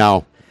killer.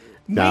 No.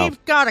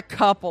 We've got a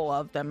couple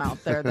of them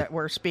out there that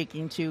we're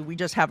speaking to. We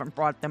just haven't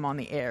brought them on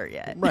the air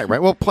yet. Right.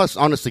 Well, plus,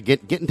 honestly,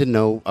 getting to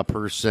know a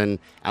person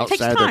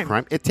outside of their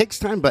crime, it takes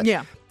time, but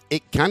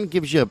it kind of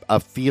gives you a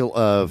feel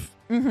of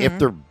if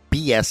they're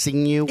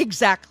BSing you.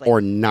 Exactly. Or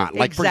not.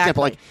 Like, for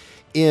example, like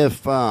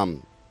if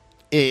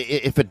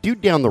a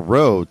dude down the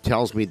road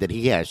tells me that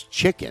he has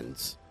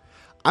chickens,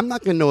 I'm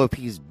not going to know if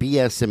he's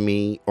BSing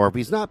me or if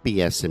he's not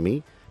BSing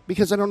me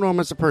because I don't know him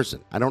as a person.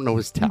 I don't know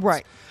his tells.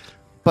 Right.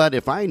 But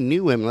if I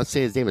knew him, let's say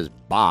his name is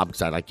Bob,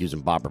 because I like using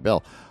Bob or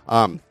Bill,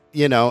 and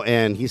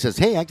he says,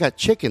 hey, I got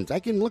chickens,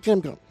 I can look at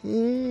him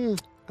and go,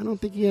 I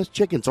don't think he has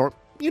chickens. Or,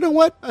 you know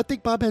what? I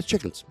think Bob has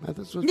chickens.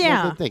 That's what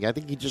I think. I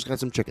think he just got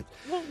some chickens.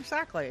 Well,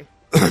 exactly.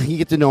 You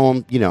get to know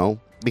him,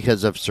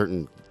 because of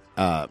certain,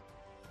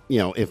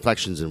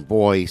 inflections in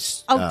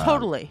voice. Oh,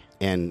 totally.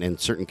 And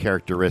certain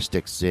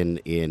characteristics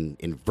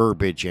in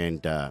verbiage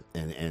and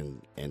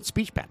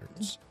speech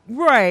patterns.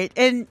 Right.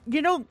 And,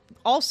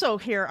 also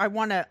here, I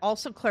want to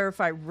also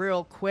clarify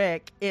real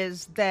quick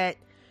is that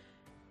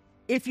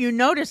if you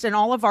notice in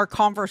all of our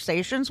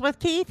conversations with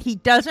Keith, he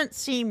doesn't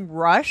seem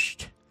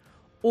rushed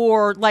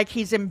or like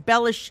he's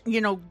embellished,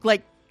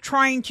 like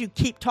trying to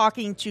keep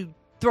talking to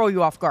throw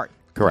you off guard.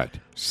 Correct.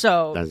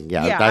 So,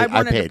 I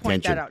wanted to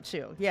point that out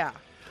too. Yeah.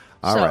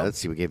 All right, let's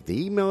see. We gave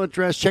the email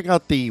address. Check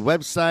out the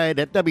website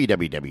at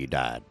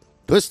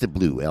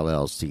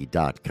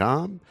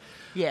www.twistedbluellc.com.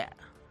 Yeah.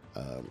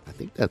 I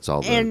think that's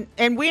all. And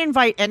we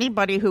invite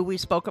anybody who we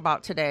spoke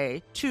about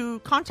today to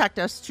contact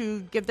us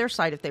to give their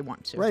side if they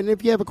want to. Right, and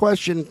if you have a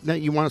question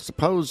that you want us to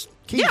pose,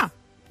 Keith,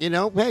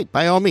 hey,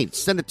 by all means,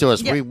 send it to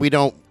us. Yeah. We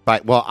don't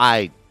bite. Well,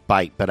 I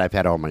bite, but I've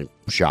had all my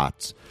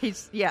shots.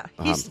 He's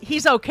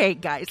okay,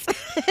 guys.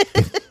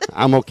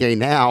 I'm okay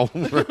now.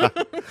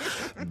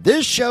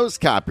 This show's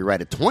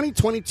copyrighted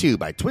 2022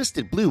 by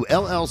Twisted Blue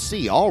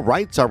LLC. All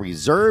rights are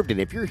reserved.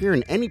 And if you're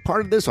hearing any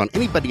part of this on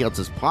anybody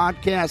else's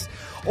podcast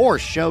or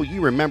show,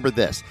 you remember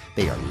this.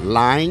 They are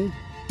lying,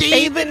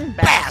 thieving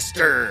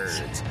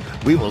bastards.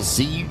 We will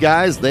see you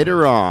guys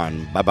later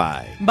on.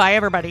 Bye-bye. Bye,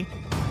 everybody.